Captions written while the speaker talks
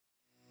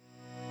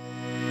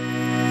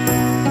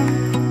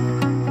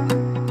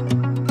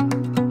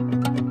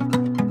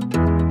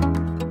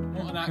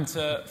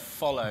to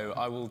follow.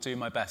 I will do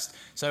my best.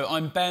 So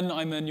I'm Ben,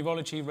 I'm a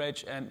neurology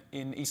reg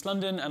in East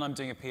London, and I'm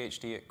doing a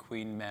PhD at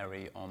Queen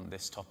Mary on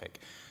this topic.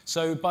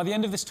 So by the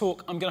end of this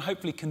talk, I'm going to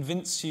hopefully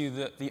convince you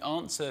that the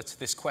answer to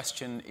this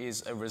question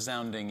is a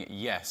resounding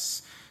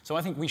yes. So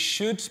I think we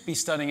should be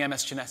studying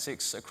MS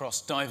genetics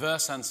across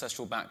diverse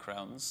ancestral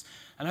backgrounds,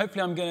 and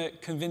hopefully I'm going to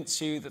convince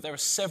you that there are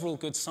several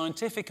good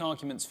scientific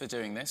arguments for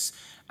doing this,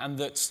 and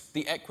that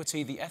the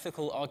equity, the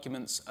ethical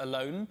arguments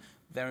alone,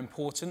 they're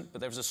important, but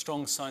there's a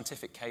strong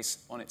scientific case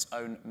on its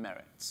own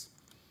merits.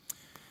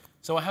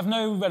 So I have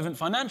no relevant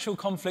financial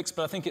conflicts,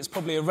 but I think it's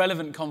probably a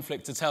relevant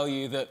conflict to tell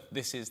you that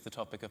this is the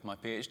topic of my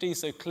PhD,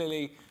 so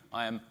clearly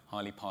I am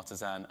highly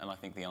partisan, and I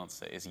think the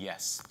answer is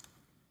yes.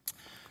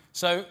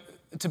 So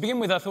to begin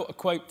with, I thought a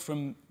quote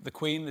from the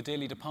Queen, the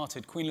dearly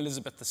departed Queen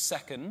Elizabeth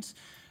II,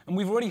 and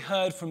we've already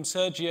heard from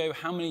Sergio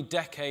how many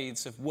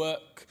decades of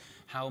work,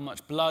 how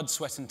much blood,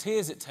 sweat and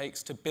tears it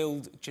takes to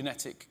build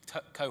genetic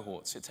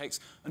cohorts. It takes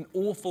an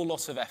awful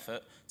lot of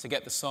effort to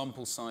get the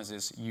sample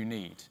sizes you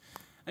need.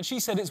 And she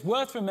said it's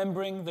worth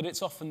remembering that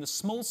it's often the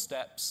small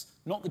steps,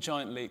 not the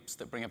giant leaps,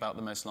 that bring about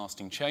the most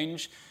lasting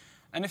change.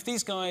 And if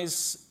these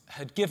guys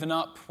had given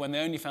up when they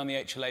only found the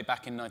HLA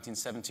back in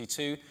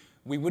 1972,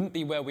 we wouldn't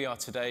be where we are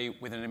today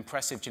with an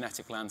impressive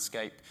genetic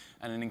landscape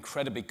and an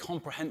incredibly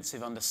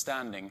comprehensive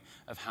understanding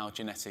of how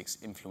genetics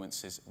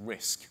influences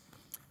risk.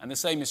 And the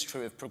same is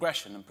true of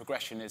progression, and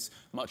progression is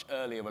much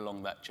earlier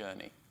along that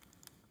journey.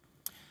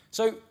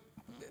 So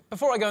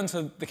before I go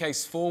into the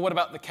case for, what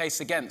about the case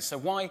against? So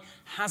why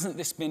hasn't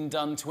this been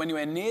done to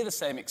anywhere near the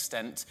same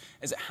extent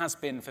as it has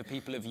been for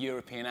people of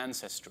European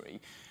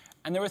ancestry?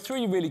 And there are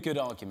three really good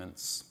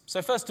arguments.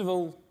 So first of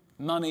all,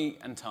 money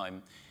and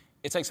time.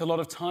 It takes a lot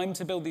of time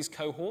to build these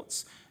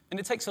cohorts, and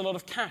it takes a lot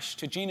of cash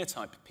to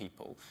genotype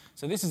people.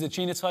 So this is a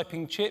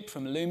genotyping chip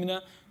from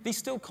Illumina. These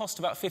still cost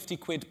about 50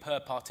 quid per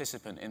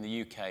participant in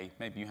the UK.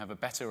 Maybe you have a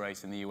better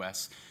rate in the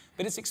US.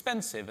 But it's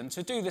expensive, and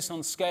to do this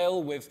on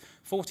scale with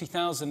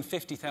 40,000,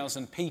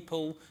 50,000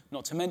 people,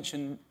 not to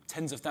mention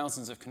tens of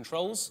thousands of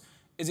controls,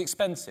 is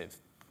expensive.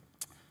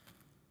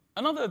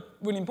 Another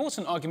really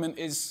important argument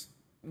is,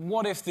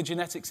 what if the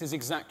genetics is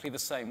exactly the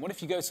same? What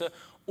if you go to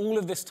all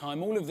of this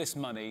time, all of this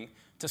money,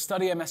 to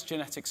study MS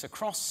genetics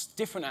across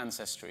different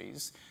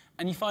ancestries,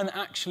 and you find that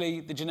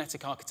actually the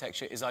genetic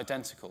architecture is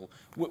identical?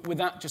 Would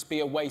that just be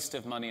a waste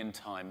of money and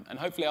time? And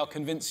hopefully I'll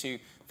convince you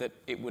that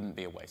it wouldn't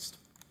be a waste.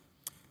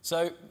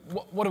 So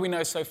what do we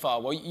know so far?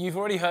 Well, you've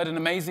already heard an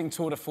amazing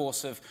tour de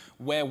force of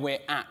where we're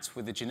at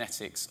with the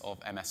genetics of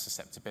MS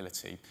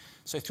susceptibility.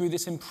 So through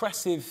this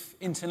impressive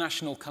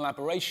international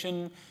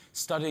collaboration,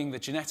 studying the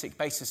genetic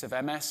basis of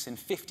MS in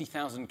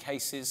 50,000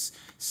 cases,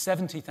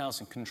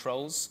 70,000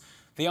 controls,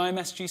 the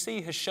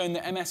IMSGC has shown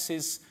that MS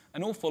is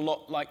an awful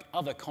lot like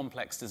other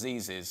complex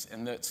diseases,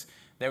 in that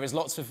there is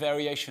lots of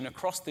variation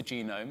across the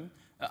genome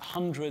at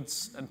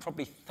hundreds and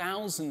probably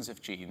thousands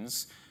of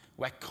genes,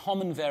 where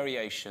common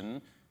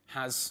variation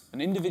has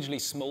an individually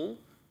small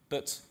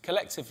but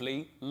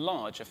collectively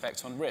large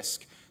effect on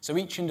risk. So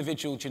each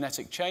individual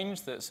genetic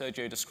change that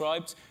Sergio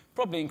described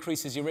probably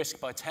increases your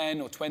risk by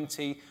 10 or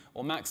 20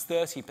 or max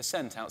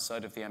 30%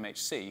 outside of the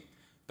MHC.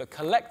 But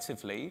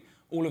collectively,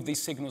 all of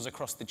these signals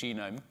across the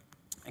genome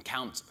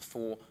account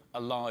for a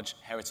large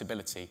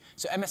heritability.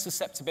 So MS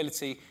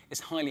susceptibility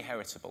is highly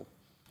heritable.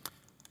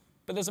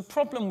 But there's a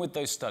problem with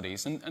those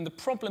studies, and the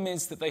problem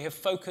is that they have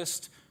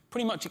focused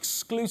pretty much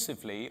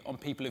exclusively on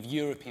people of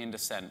European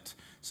descent,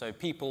 so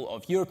people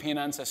of European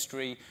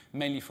ancestry,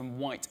 mainly from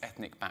white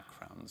ethnic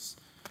backgrounds.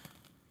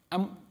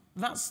 And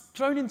that's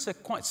thrown into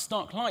quite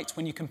stark light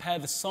when you compare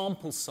the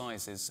sample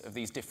sizes of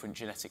these different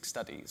genetic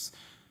studies.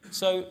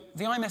 So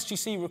the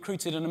IMSGC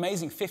recruited an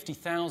amazing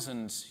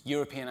 50,000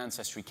 European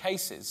ancestry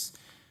cases,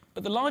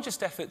 but the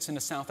largest efforts in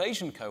the South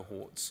Asian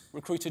cohorts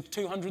recruited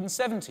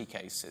 270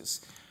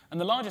 cases, and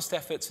the largest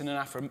efforts in an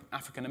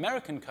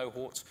African-American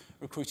cohort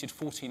recruited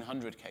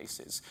 1,400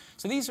 cases.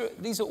 So these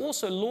are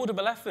also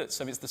laudable efforts.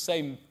 So it's the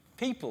same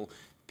people.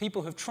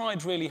 People have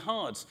tried really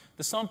hard.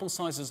 The sample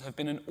sizes have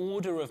been an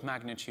order of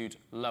magnitude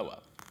lower.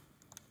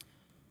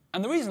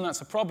 And the reason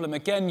that's a problem,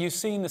 again, you've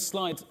seen the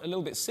slide a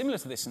little bit similar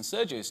to this in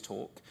Sergio's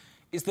talk,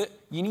 is that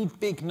you need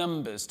big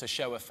numbers to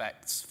show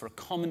effects for a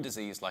common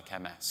disease like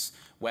MS,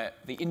 where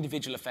the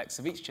individual effects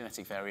of each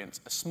genetic variant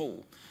are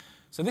small.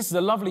 So this is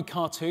a lovely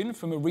cartoon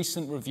from a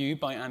recent review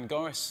by Anne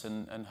Gorris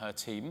and her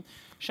team,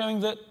 showing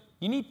that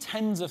you need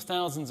tens of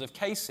thousands of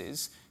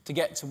cases to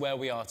get to where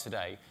we are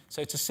today.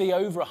 So to see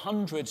over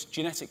 100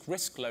 genetic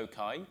risk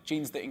loci,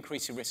 genes that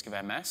increase your risk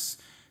of MS,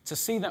 to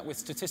see that with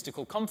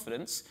statistical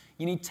confidence,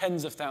 you need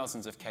tens of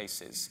thousands of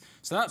cases.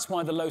 So that's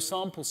why the low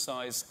sample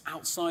size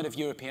outside of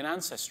European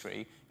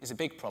ancestry is a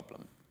big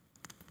problem.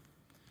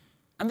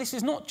 And this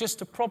is not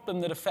just a problem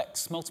that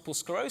affects multiple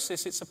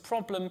sclerosis, it's a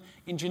problem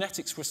in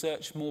genetics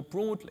research more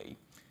broadly.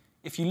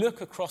 If you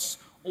look across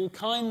all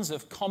kinds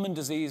of common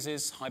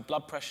diseases, high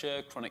blood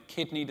pressure, chronic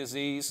kidney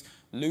disease,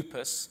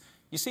 lupus,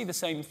 you see the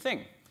same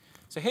thing.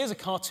 So here's a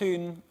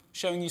cartoon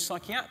showing you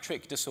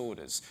psychiatric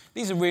disorders.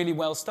 These are really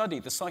well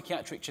studied. The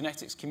psychiatric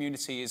genetics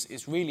community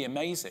is really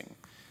amazing.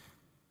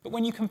 But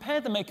when you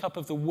compare the makeup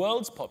of the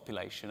world's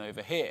population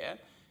over here,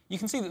 you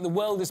can see that the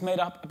world is made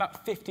up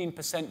about 15%,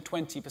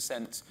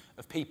 20%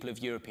 of people of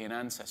European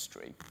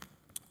ancestry.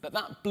 But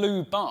that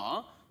blue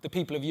bar, the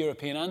people of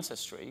European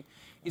ancestry,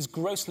 is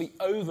grossly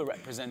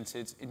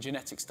overrepresented in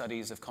genetic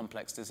studies of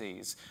complex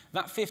disease.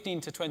 That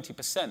 15 to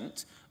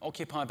 20%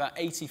 occupy about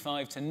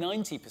 85 to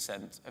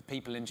 90% of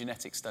people in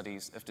genetic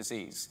studies of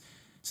disease.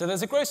 So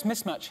there's a gross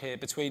mismatch here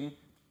between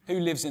who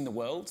lives in the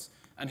world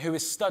and who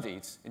is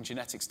studied in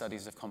genetic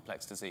studies of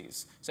complex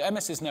disease. So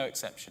MS is no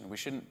exception. We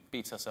shouldn't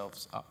beat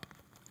ourselves up.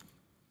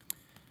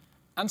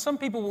 And some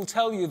people will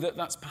tell you that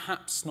that's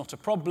perhaps not a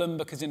problem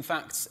because, in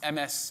fact,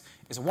 MS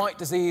is a white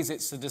disease.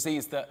 It's a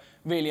disease that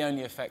really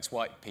only affects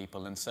white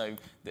people, and so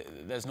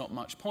there's not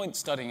much point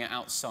studying it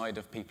outside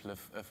of people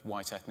of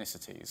white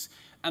ethnicities.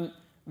 And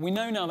we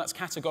know now that's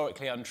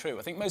categorically untrue.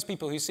 I think most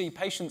people who see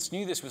patients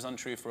knew this was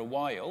untrue for a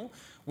while.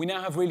 We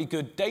now have really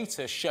good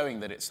data showing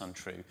that it's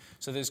untrue.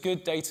 So there's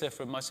good data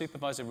from my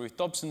supervisor Ruth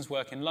Dobson's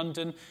work in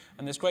London,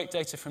 and there's great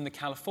data from the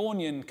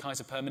Californian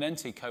Kaiser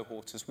Permanente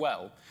cohort as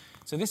well.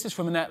 So this is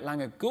from Annette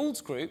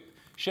Langer-Gould's group,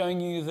 showing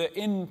you that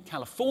in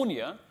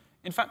California,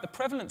 in fact, the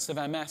prevalence of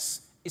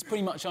MS is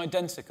pretty much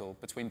identical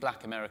between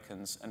black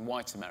Americans and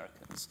white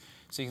Americans.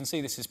 So you can see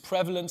this is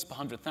prevalence per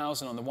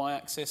 100,000 on the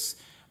y-axis,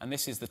 and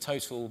this is the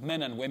total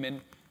men and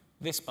women.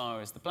 This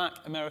bar is the black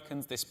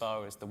Americans, this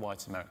bar is the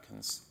white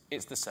Americans.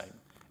 It's the same.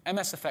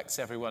 MS affects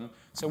everyone,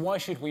 so why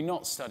should we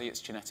not study its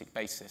genetic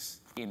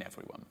basis in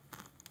everyone?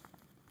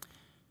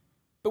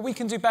 But we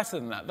can do better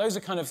than that. Those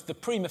are kind of the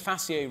prima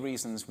facie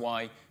reasons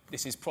why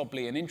this is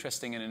probably an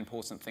interesting and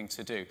important thing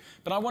to do.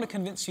 But I want to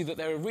convince you that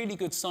there are really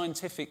good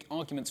scientific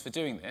arguments for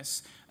doing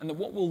this, and that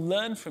what we'll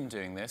learn from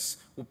doing this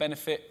will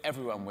benefit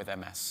everyone with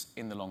MS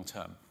in the long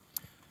term.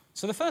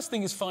 So the first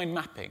thing is fine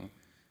mapping.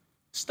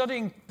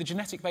 Studying the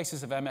genetic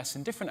basis of MS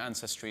in different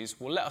ancestries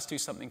will let us do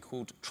something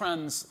called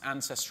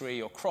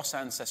trans-ancestry or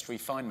cross-ancestry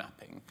fine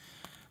mapping.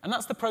 And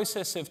that's the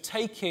process of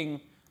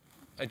taking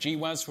a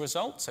GWAS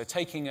result, so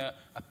taking a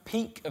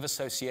peak of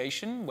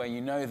association where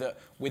you know that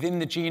within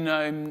the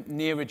genome,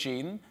 near a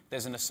gene,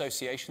 there's an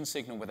association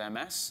signal with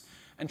MS,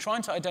 and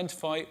trying to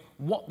identify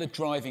what the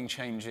driving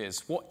change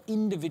is, what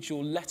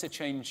individual letter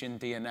change in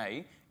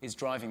DNA is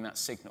driving that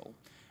signal.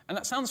 And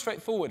that sounds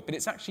straightforward, but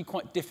it's actually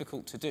quite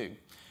difficult to do.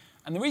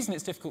 And the reason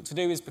it's difficult to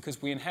do is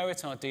because we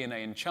inherit our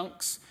DNA in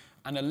chunks,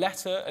 and a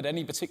letter at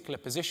any particular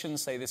position,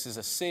 say this is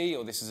a C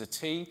or this is a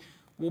T,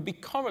 will be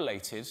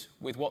correlated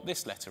with what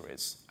this letter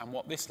is and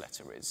what this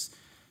letter is.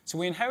 So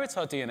we inherit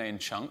our DNA in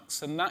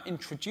chunks, and that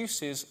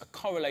introduces a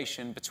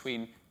correlation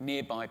between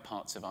nearby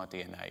parts of our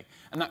DNA.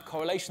 And that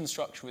correlation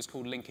structure is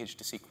called linkage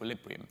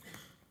disequilibrium.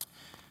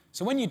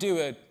 So when you do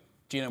a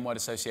genome-wide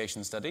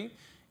association study,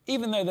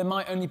 even though there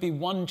might only be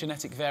one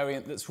genetic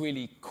variant that's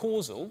really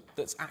causal,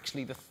 that's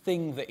actually the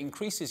thing that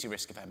increases your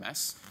risk of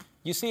MS,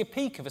 you see a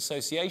peak of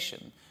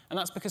association. And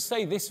that's because,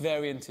 say, this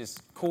variant is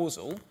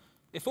causal.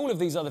 If all of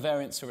these other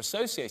variants are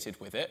associated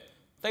with it,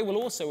 they will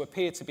also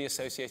appear to be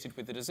associated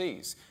with the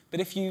disease. But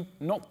if you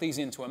knock these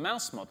into a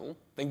mouse model,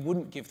 they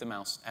wouldn't give the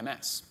mouse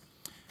MS.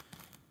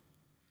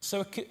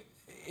 So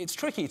it's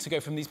tricky to go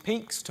from these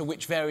peaks to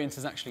which variant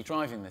is actually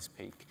driving this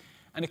peak.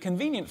 And a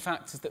convenient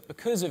fact is that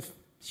because of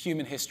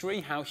human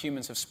history, how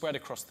humans have spread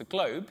across the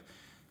globe,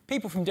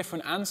 people from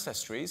different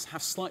ancestries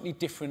have slightly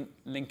different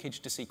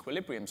linkage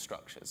disequilibrium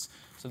structures.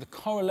 So the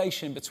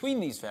correlation between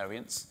these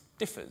variants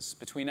differs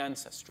between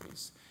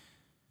ancestries.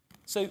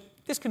 So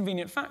this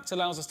convenient fact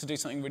allows us to do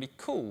something really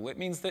cool. It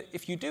means that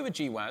if you do a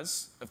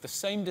GWAS of the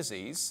same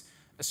disease,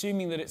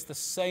 assuming that it's the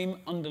same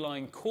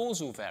underlying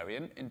causal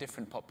variant in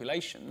different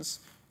populations,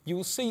 you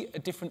will see a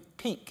different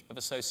peak of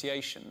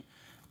association.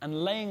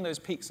 And laying those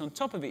peaks on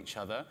top of each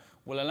other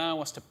will allow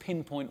us to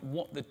pinpoint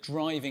what the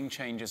driving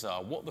changes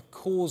are, what the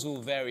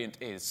causal variant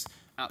is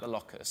at the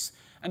locus.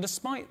 And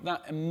despite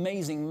that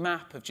amazing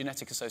map of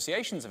genetic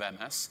associations of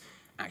MS,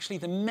 actually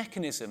the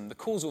mechanism, the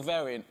causal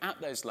variant at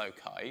those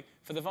loci,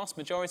 for the vast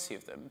majority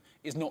of them,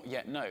 is not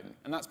yet known.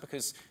 And that's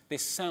because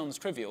this sounds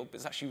trivial, but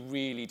it's actually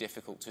really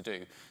difficult to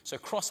do. So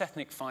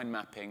cross-ethnic fine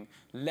mapping,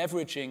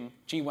 leveraging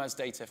GWAS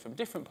data from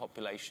different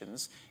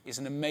populations, is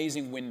an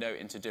amazing window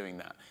into doing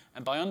that.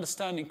 And by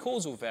understanding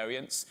causal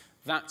variants,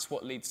 that's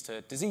what leads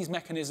to disease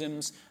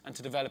mechanisms and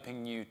to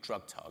developing new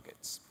drug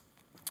targets.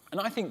 And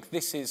I think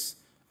this is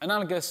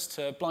analogous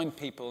to blind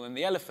people and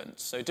the elephant.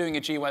 So doing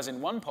a GWAS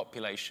in one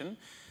population,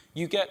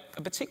 you get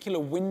a particular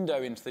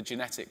window into the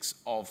genetics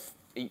of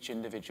each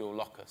individual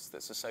locus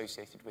that's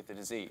associated with the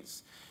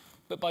disease.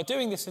 But by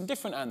doing this in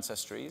different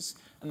ancestries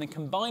and then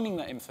combining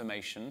that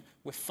information,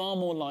 we're far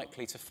more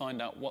likely to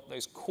find out what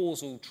those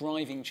causal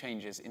driving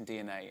changes in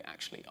DNA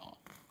actually are.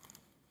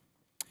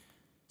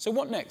 So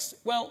what next?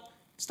 Well,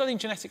 studying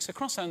genetics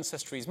across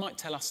ancestries might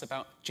tell us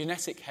about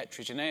genetic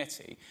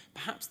heterogeneity.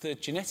 Perhaps the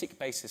genetic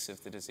basis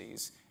of the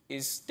disease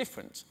is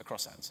different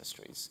across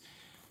ancestries.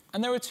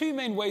 And there are two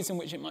main ways in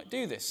which it might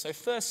do this. So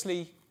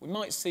firstly, we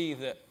might see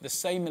that the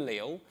same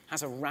allele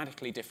has a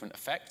radically different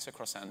effect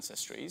across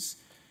ancestries.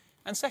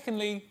 And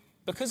secondly,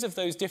 because of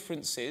those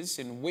differences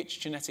in which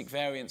genetic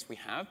variants we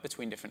have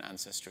between different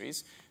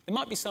ancestries, there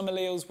might be some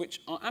alleles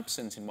which are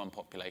absent in one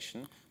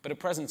population but are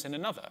present in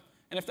another.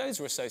 And if those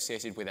are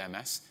associated with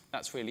MS,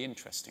 that's really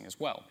interesting as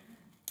well.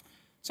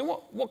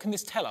 So what can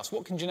this tell us?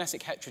 What can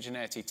genetic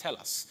heterogeneity tell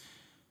us?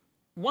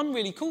 One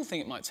really cool thing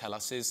it might tell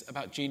us is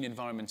about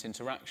gene-environment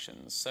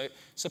interactions. So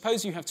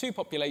suppose you have two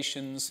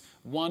populations,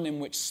 one in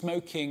which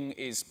smoking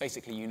is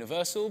basically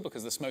universal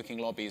because the smoking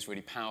lobby is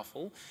really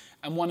powerful,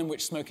 and one in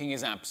which smoking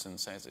is absent,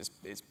 so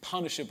it's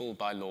punishable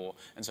by law,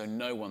 and so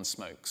no one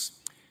smokes.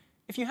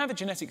 If you have a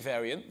genetic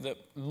variant that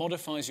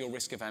modifies your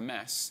risk of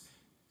MS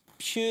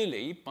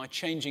purely by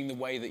changing the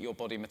way that your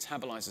body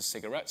metabolizes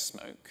cigarette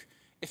smoke,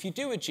 if you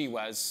do a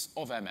GWAS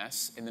of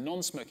MS in the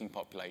non-smoking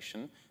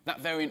population,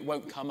 that variant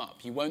won't come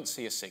up. You won't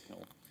see a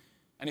signal.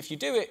 And if you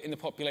do it in the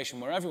population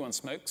where everyone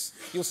smokes,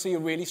 you'll see a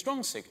really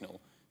strong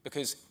signal,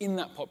 because in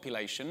that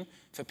population,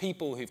 for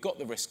people who've got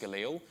the risk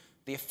allele,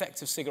 the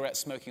effect of cigarette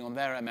smoking on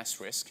their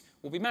MS risk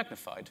will be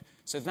magnified.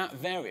 So that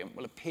variant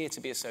will appear to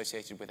be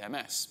associated with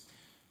MS.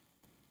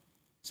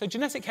 So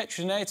genetic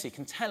heterogeneity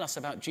can tell us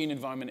about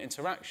gene-environment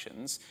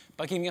interactions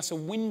by giving us a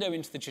window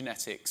into the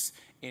genetics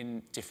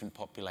in different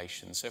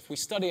populations. So if we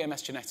study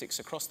MS genetics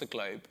across the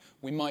globe,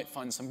 we might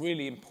find some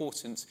really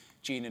important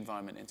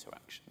gene-environment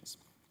interactions.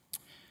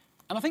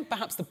 And I think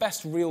perhaps the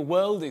best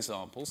real-world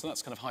example, so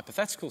that's kind of a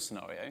hypothetical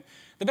scenario,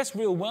 the best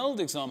real-world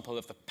example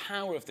of the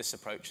power of this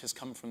approach has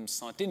come from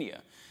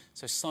Sardinia.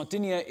 So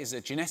Sardinia is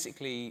a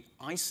genetically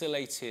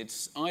isolated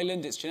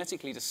island. It's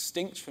genetically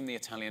distinct from the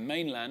Italian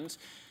mainland.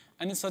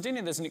 And in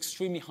Sardinia, there's an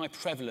extremely high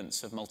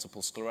prevalence of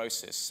multiple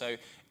sclerosis. So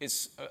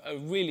it's a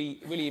really,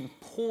 really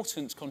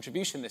important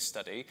contribution, this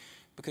study,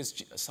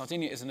 because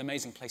Sardinia is an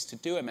amazing place to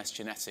do MS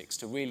genetics,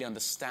 to really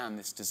understand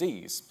this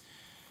disease.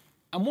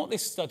 And what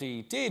this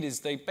study did is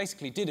they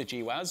basically did a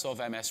GWAS of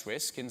MS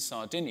risk in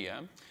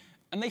Sardinia,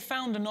 and they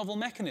found a novel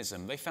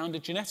mechanism. They found a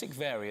genetic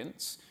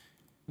variant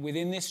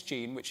within this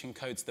gene which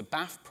encodes the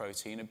BAF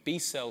protein, a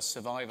B-cell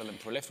survival and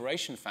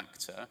proliferation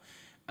factor.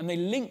 And they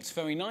linked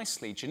very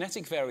nicely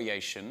genetic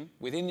variation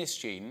within this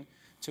gene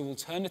to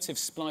alternative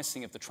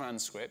splicing of the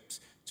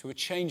transcript, to a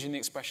change in the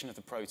expression of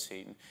the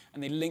protein,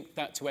 and they linked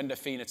that to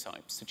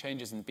endophenotypes, to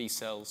changes in B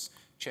cells,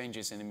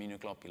 changes in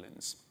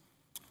immunoglobulins.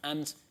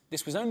 And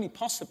this was only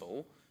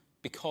possible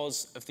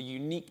because of the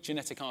unique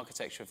genetic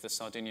architecture of the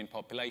Sardinian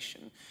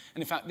population.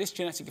 And in fact, this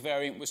genetic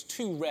variant was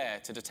too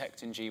rare to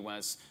detect in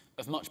GWAS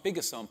of much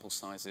bigger sample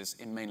sizes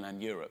in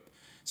mainland Europe.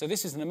 So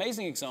this is an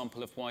amazing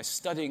example of why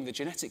studying the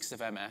genetics of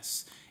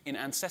MS in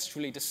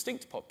ancestrally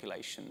distinct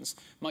populations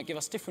might give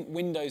us different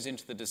windows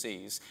into the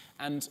disease.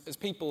 And as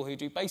people who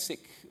do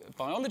basic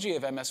biology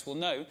of MS will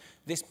know,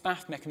 this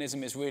BAF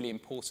mechanism is really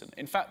important.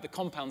 In fact, the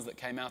compounds that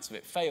came out of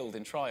it failed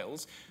in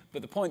trials,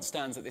 but the point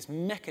stands that this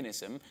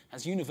mechanism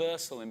has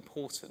universal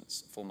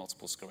importance for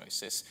multiple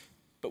sclerosis,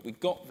 but we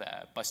got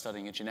there by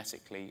studying a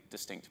genetically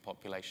distinct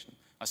population.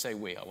 I say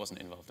we, I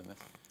wasn't involved in this.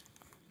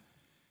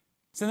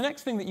 So the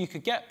next thing that you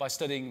could get by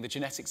studying the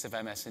genetics of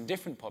MS in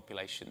different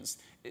populations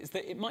is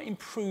that it might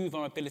improve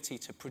our ability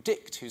to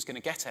predict who's going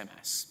to get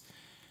MS.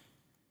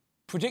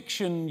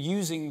 Prediction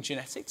using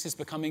genetics is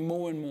becoming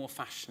more and more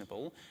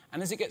fashionable,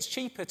 and as it gets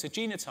cheaper to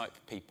genotype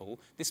people,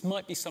 this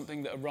might be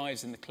something that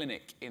arrives in the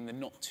clinic in the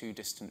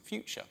not-too-distant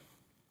future.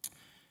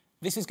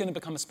 This is going to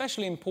become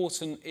especially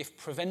important if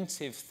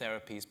preventive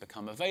therapies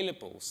become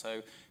available.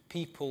 So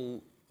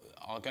people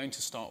are going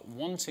to start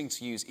wanting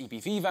to use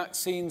EBV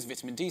vaccines,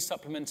 vitamin D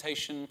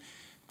supplementation,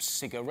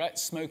 cigarette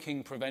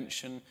smoking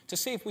prevention, to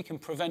see if we can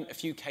prevent a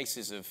few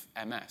cases of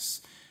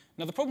MS.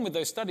 Now, the problem with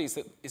those studies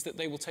is that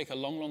they will take a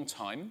long, long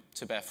time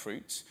to bear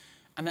fruit,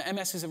 and that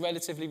MS is a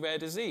relatively rare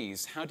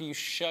disease. How do you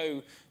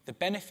show the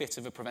benefit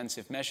of a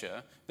preventive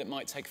measure that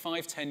might take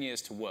 5–10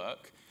 years to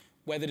work,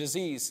 where the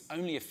disease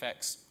only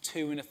affects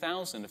 2 in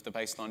 1,000 of the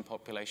baseline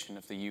population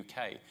of the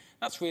UK?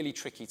 That's really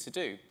tricky to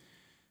do.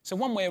 So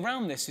one way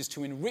around this is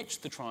to enrich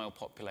the trial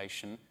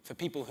population for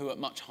people who are at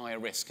much higher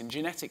risk, and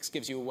genetics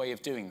gives you a way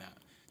of doing that.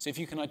 So if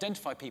you can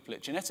identify people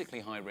at genetically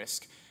high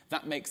risk,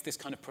 that makes this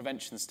kind of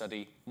prevention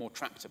study more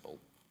tractable.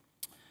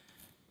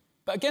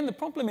 But again, the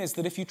problem is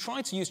that if you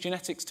try to use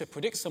genetics to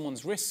predict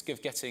someone's risk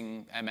of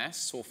getting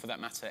MS, or for that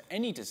matter,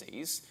 any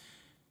disease,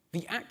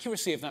 the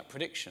accuracy of that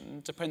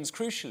prediction depends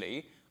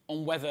crucially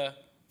on whether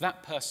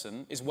that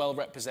person is well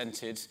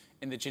represented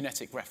in the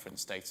genetic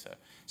reference data.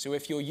 So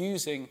if you're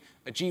using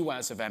a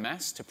GWAS of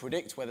MS to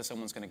predict whether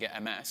someone's going to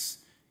get MS,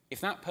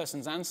 if that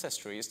person's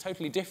ancestry is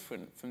totally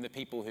different from the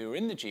people who are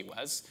in the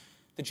GWAS,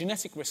 the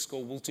genetic risk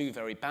score will do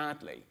very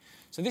badly.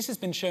 So this has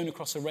been shown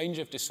across a range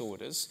of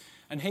disorders,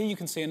 and here you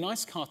can see a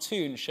nice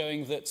cartoon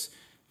showing that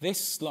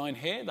this line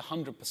here, the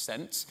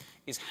 100%,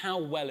 is how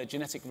well a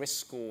genetic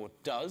risk score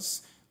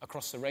does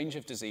across a range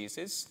of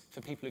diseases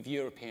for people of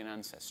European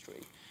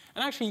ancestry.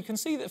 And actually, you can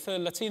see that for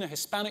Latino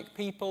Hispanic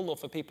people or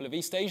for people of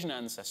East Asian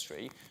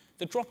ancestry,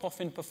 the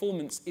drop-off in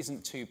performance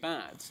isn't too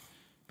bad.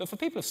 But for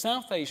people of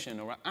South Asian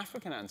or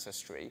African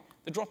ancestry,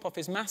 the drop-off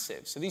is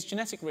massive. So these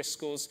genetic risk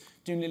scores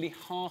do nearly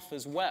half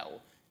as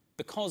well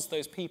because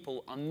those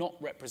people are not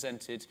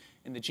represented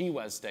in the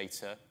GWAS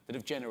data that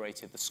have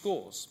generated the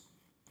scores.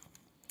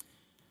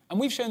 And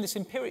we've shown this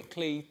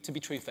empirically to be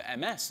true for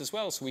MS as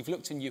well. So we've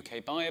looked in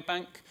UK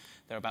Biobank.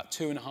 There are about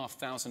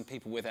 2,500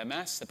 people with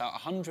MS, about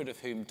 100 of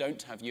whom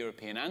don't have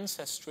European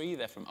ancestry.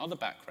 They're from other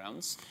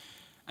backgrounds.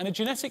 And a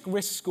genetic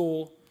risk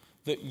score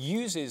that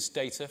uses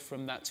data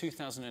from that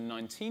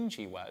 2019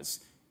 GWAS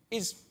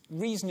is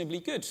reasonably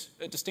good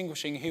at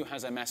distinguishing who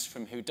has MS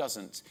from who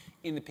doesn't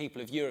in the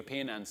people of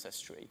European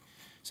ancestry.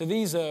 So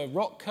these are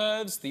ROC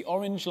curves. The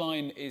orange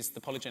line is the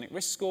polygenic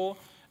risk score.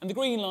 And the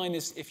green line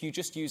is if you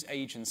just use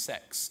age and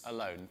sex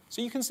alone.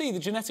 So you can see the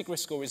genetic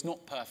risk score is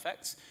not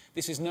perfect.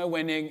 This is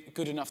nowhere near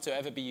good enough to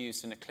ever be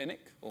used in a clinic,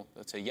 or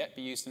to yet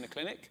be used in a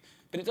clinic,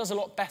 but it does a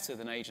lot better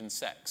than age and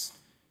sex.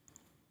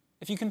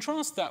 If you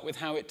contrast that with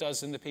how it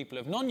does in the people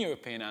of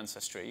non-European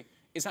ancestry,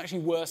 it's actually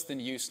worse than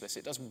useless.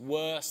 It does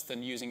worse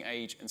than using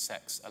age and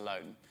sex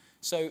alone.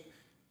 So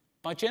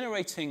by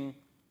generating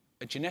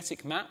a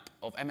genetic map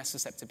of MS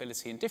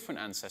susceptibility in different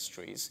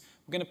ancestries,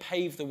 we're going to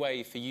pave the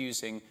way for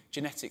using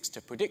genetics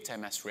to predict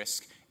MS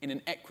risk in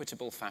an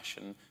equitable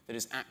fashion that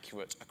is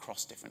accurate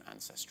across different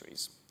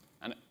ancestries.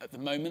 And at the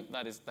moment,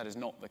 that is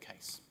not the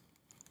case.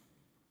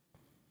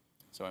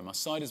 Sorry, my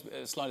slide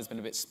has been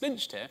a bit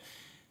splinched here.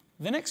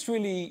 The next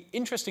really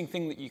interesting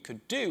thing that you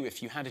could do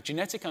if you had a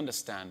genetic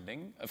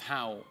understanding of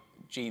how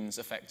genes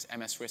affect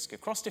MS risk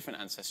across different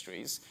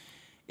ancestries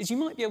is you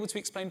might be able to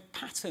explain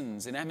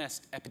patterns in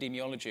MS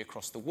epidemiology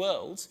across the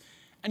world,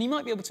 and you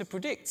might be able to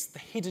predict the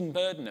hidden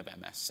burden of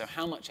MS, so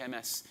how much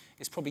MS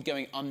is probably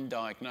going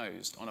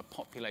undiagnosed on a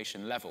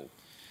population level.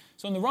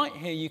 So on the right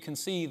here, you can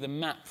see the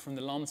map from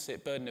the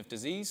Lancet Burden of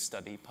Disease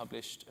study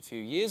published a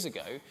few years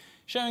ago,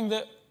 showing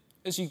that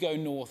as you go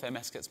north,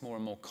 MS gets more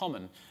and more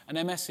common,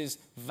 and MS is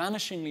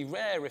vanishingly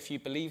rare if you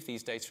believe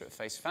these data at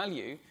face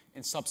value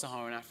in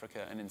sub-Saharan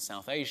Africa and in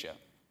South Asia.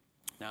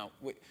 Now,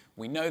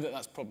 we know that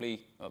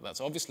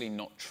that's obviously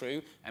not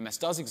true. MS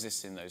does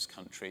exist in those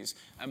countries.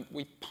 And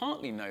we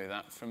partly know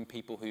that from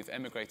people who've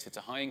emigrated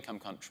to high-income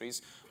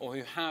countries or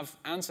who have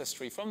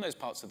ancestry from those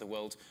parts of the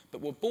world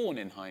but were born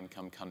in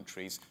high-income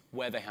countries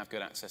where they have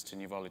good access to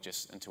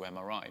neurologists and to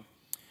MRI.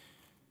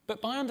 But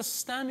by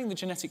understanding the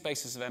genetic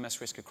basis of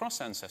MS risk across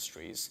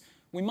ancestries,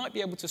 we might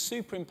be able to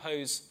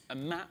superimpose a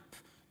map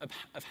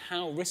of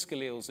how risk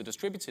alleles are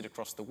distributed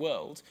across the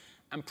world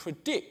and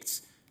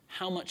predict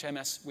how much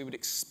MS we would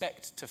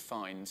expect to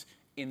find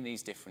in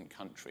these different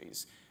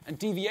countries. And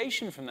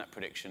deviation from that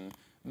prediction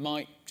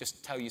might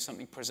just tell you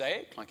something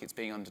prosaic, like it's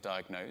being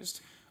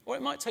underdiagnosed, or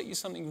it might tell you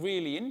something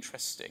really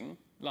interesting,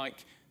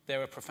 like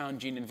there are profound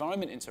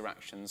gene-environment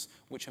interactions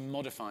which are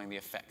modifying the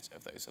effect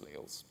of those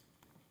alleles.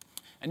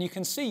 And you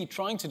can see,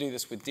 trying to do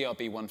this with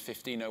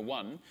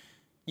DRB11501,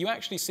 you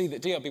actually see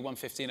that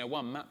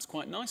DRB11501 maps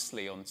quite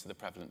nicely onto the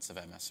prevalence of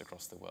MS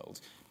across the world.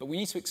 But we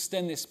need to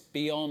extend this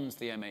beyond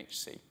the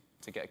MHC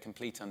to get a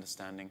complete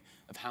understanding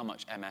of how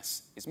much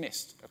MS is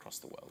missed across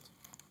the world.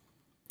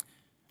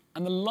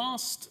 And the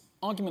last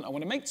argument I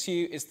want to make to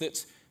you is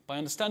that by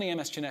understanding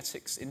MS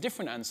genetics in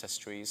different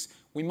ancestries,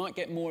 we might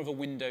get more of a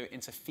window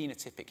into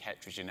phenotypic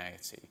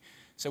heterogeneity.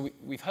 So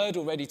we've heard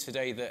already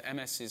today that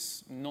MS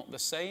is not the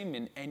same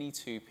in any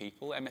two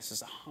people. MS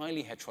is a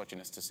highly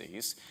heterogeneous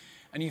disease.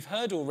 And you've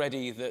heard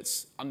already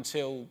that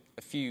until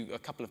a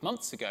couple of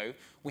months ago,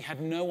 we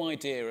had no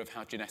idea of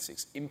how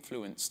genetics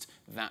influenced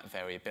that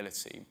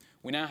variability.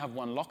 We now have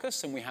one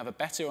locus, and we have a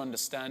better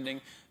understanding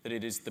that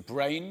it is the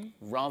brain,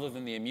 rather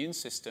than the immune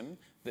system,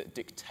 that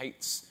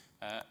dictates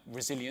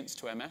resilience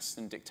to MS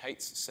and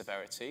dictates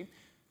severity.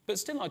 But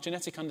still, our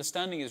genetic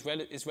understanding is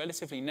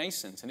relatively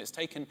nascent, and it's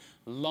taken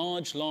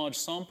large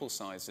sample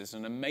sizes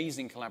and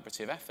amazing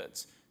collaborative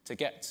efforts to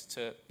get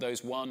to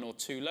those one or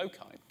two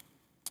loci.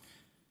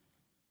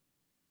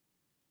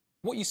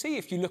 What you see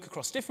if you look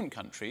across different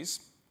countries,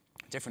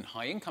 different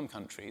high-income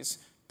countries,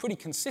 pretty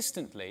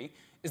consistently,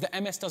 is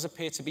that MS does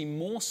appear to be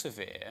more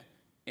severe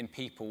in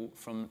people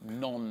from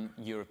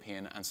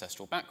non-European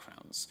ancestral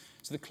backgrounds.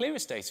 So the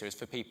clearest data is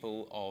for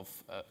people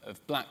of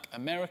Black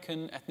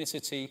American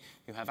ethnicity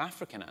who have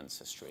African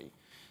ancestry.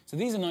 So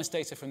these are nice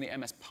data from the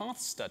MS PATH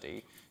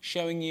study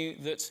showing you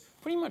that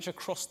pretty much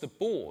across the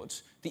board,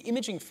 the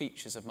imaging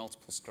features of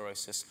multiple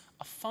sclerosis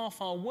are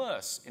far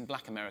worse in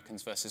Black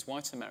Americans versus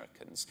white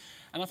Americans.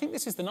 And I think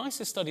this is the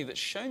nicest study that's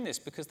shown this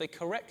because they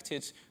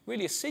corrected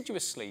really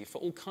assiduously for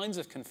all kinds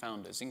of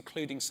confounders,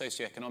 including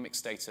socioeconomic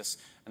status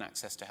and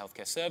access to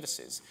healthcare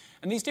services.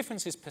 And these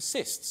differences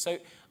persist. So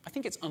I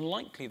think it's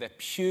unlikely they're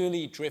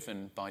purely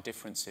driven by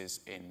differences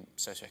in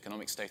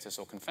socioeconomic status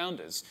or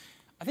confounders.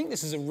 I think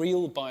this is a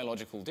real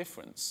biological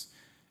difference.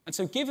 And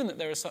so given that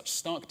there are such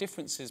stark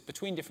differences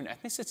between different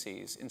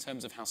ethnicities in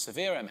terms of how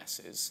severe MS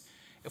is,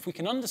 if we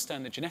can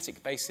understand the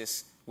genetic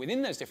basis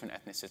within those different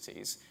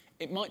ethnicities,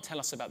 it might tell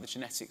us about the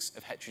genetics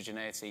of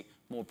heterogeneity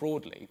more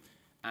broadly.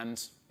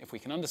 And if we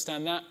can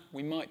understand that,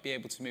 we might be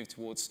able to move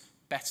towards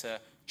better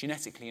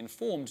genetically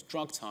informed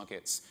drug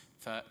targets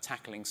for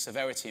tackling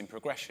severity and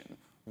progression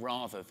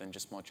rather than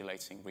just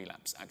modulating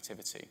relapse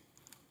activity.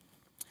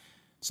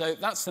 So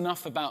that's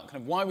enough about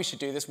kind of why we should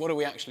do this. What are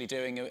we actually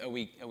doing? Are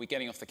we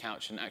getting off the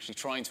couch and actually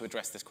trying to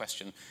address this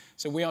question?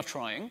 So we are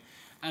trying.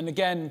 And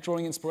again,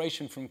 drawing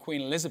inspiration from Queen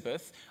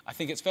Elizabeth, I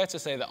think it's fair to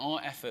say that our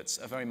efforts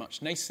are very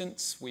much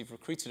nascent. We've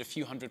recruited a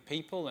few hundred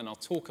people, and I'll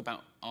talk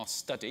about our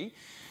study.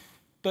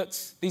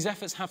 But these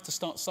efforts have to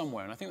start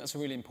somewhere, and I think that's a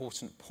really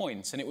important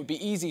point. And it would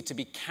be easy to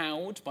be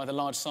cowed by the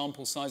large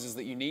sample sizes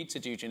that you need to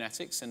do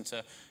genetics and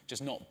to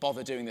just not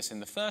bother doing this in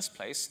the first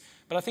place.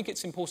 But I think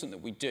it's important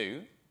that we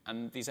do,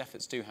 and these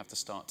efforts do have to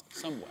start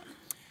somewhere.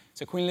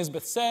 So Queen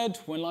Elizabeth said,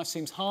 when life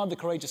seems hard, the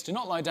courageous do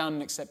not lie down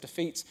and accept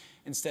defeat.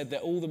 Instead, they're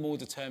all the more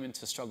determined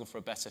to struggle for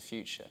a better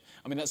future.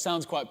 I mean, that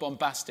sounds quite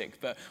bombastic,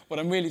 but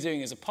what I'm really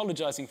doing is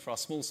apologising for our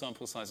small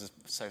sample sizes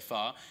so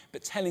far,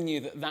 but telling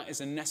you that that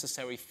is a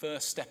necessary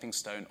first stepping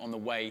stone on the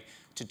way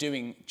to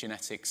doing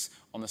genetics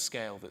on the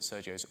scale that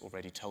Sergio's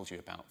already told you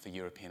about for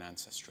European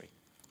ancestry.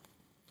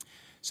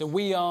 So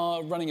we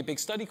are running a big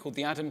study called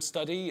the ADAM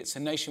study. It's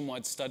a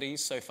nationwide study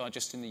so far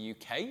just in the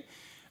UK.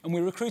 And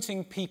we're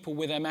recruiting people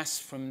with MS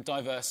from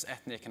diverse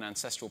ethnic and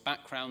ancestral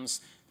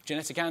backgrounds.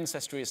 Genetic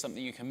ancestry is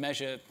something you can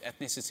measure.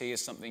 Ethnicity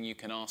is something you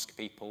can ask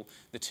people.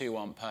 The two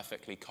aren't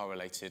perfectly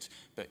correlated,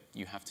 but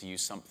you have to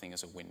use something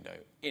as a window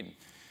in.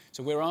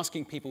 So we're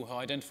asking people who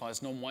identify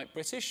as non-white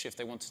British if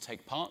they want to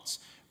take part,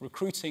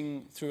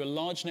 recruiting through a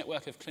large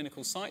network of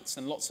clinical sites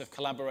and lots of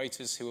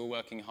collaborators who are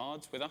working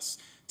hard with us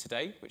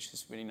today, which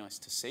is really nice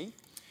to see.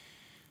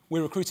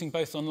 We're recruiting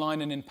both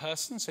online and in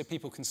person, so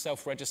people can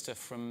self-register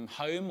from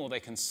home, or they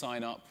can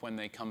sign up when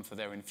they come for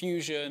their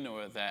infusion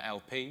or their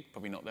LP.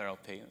 Probably not their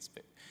LP, that's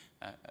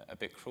a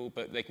bit cruel,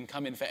 but they can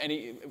come in for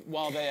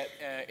while they're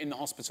in the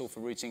hospital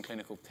for routine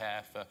clinical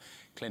care, for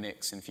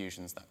clinics,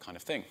 infusions, that kind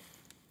of thing.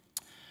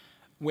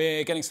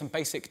 We're getting some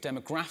basic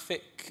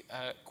demographic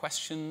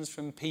questions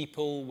from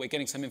people. We're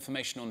getting some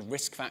information on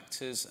risk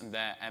factors and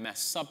their MS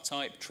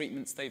subtype,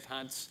 treatments they've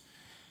had.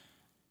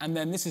 And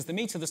then this is the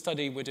meat of the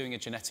study. We're doing a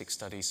genetic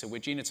study. So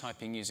we're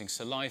genotyping using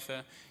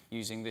saliva,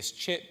 using this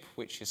chip,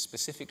 which is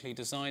specifically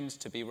designed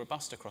to be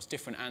robust across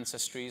different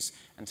ancestries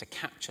and to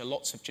capture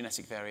lots of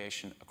genetic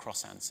variation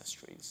across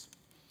ancestries.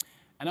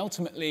 And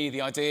ultimately,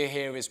 the idea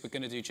here is we're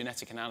going to do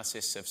genetic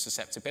analysis of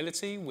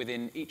susceptibility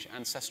within each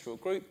ancestral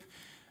group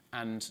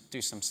and do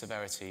some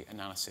severity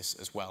analysis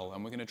as well.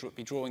 And we're going to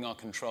be drawing our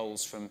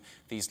controls from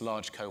these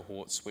large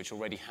cohorts, which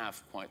already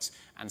have quite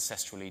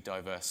ancestrally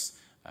diverse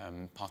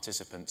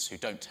participants who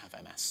don't have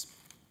MS.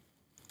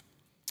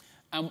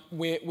 And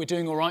we're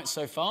doing all right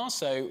so far,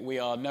 so we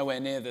are nowhere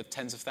near the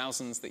tens of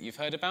thousands that you've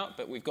heard about,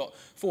 but we've got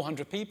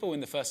 400 people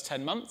in the first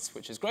 10 months,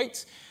 which is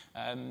great,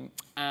 and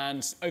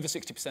over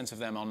 60% of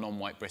them are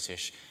non-white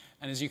British.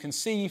 And as you can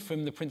see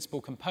from the principal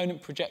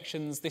component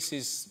projections, this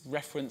is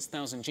reference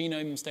 1,000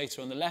 genomes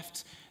data on the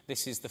left.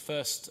 This is the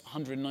first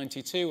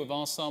 192 of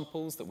our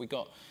samples that we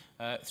got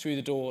through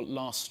the door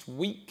last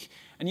week.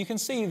 And you can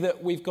see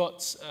that we've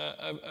got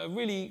a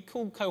really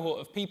cool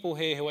cohort of people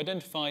here who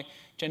identify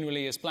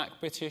generally as black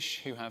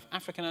British, who have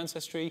African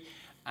ancestry,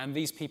 and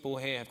these people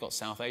here have got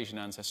South Asian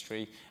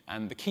ancestry.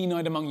 And the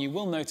keen-eyed among you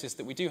will notice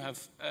that we do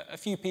have a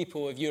few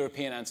people of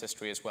European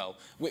ancestry as well.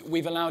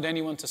 We've allowed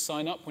anyone to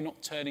sign up. We're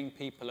not turning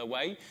people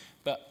away,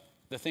 but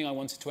the thing I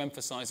wanted to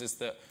emphasize is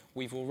that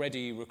we've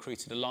already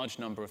recruited a large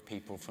number of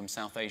people from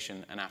South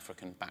Asian and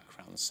African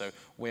backgrounds. So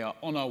we are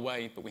on our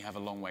way, but we have a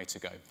long way to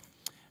go.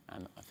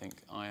 And I think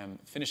I am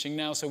finishing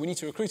now. So we need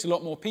to recruit a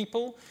lot more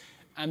people.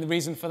 And the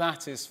reason for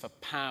that is for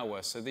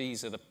power. So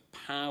these are the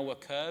power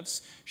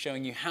curves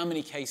showing you how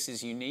many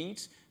cases you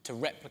need to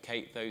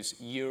replicate those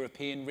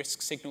European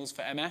risk signals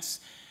for MS.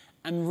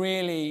 And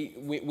really,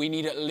 we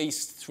need at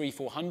least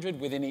 300-400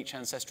 within each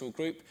ancestral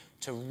group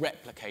to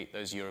replicate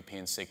those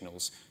European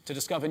signals. To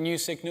discover new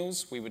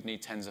signals, we would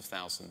need tens of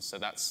thousands. So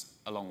that's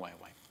a long way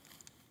away.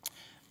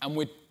 And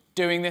we're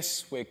doing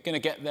this. We're going to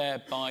get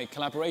there by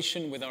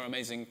collaboration with our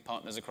amazing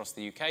partners across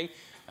the UK,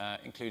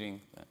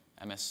 including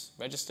MS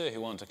Register,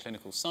 who aren't a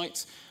clinical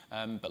site,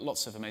 but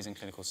lots of amazing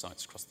clinical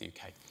sites across the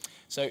UK.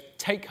 So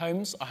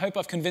take-homes, I hope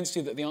I've convinced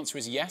you that the answer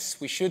is yes.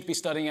 We should be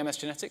studying MS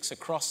genetics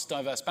across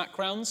diverse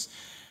backgrounds.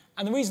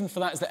 And the reason for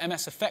that is that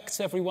MS affects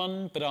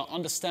everyone, but our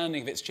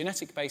understanding of its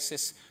genetic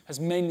basis has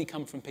mainly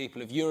come from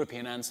people of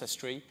European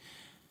ancestry,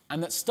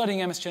 and that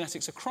studying MS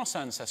genetics across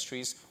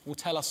ancestries will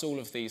tell us all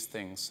of these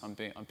things. I'm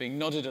being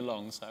nodded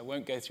along, so I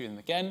won't go through them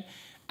again.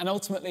 And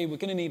ultimately, we're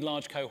going to need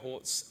large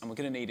cohorts, and we're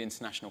going to need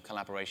international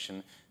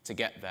collaboration to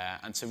get there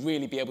and to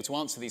really be able to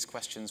answer these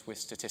questions with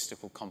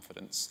statistical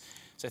confidence.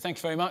 So thank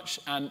you very much.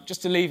 And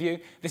just to leave you,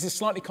 this is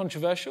slightly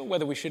controversial,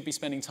 whether we should be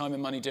spending time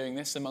and money doing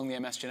this among the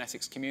MS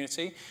genetics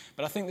community.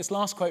 But I think this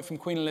last quote from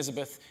Queen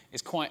Elizabeth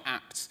is quite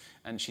apt,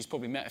 and she's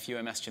probably met a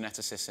few MS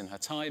geneticists in her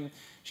time.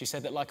 She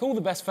said that, like all the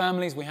best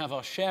families, we have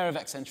our share of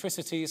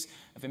eccentricities,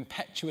 of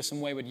impetuous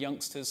and wayward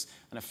youngsters,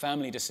 and of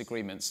family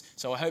disagreements.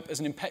 So I hope, as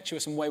an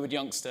impetuous and wayward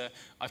youngster,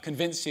 I've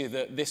convinced you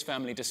that this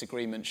family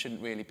disagreement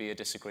shouldn't really be a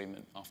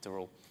disagreement after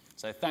all.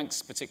 So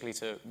thanks particularly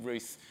to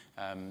Ruth,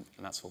 and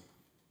that's all.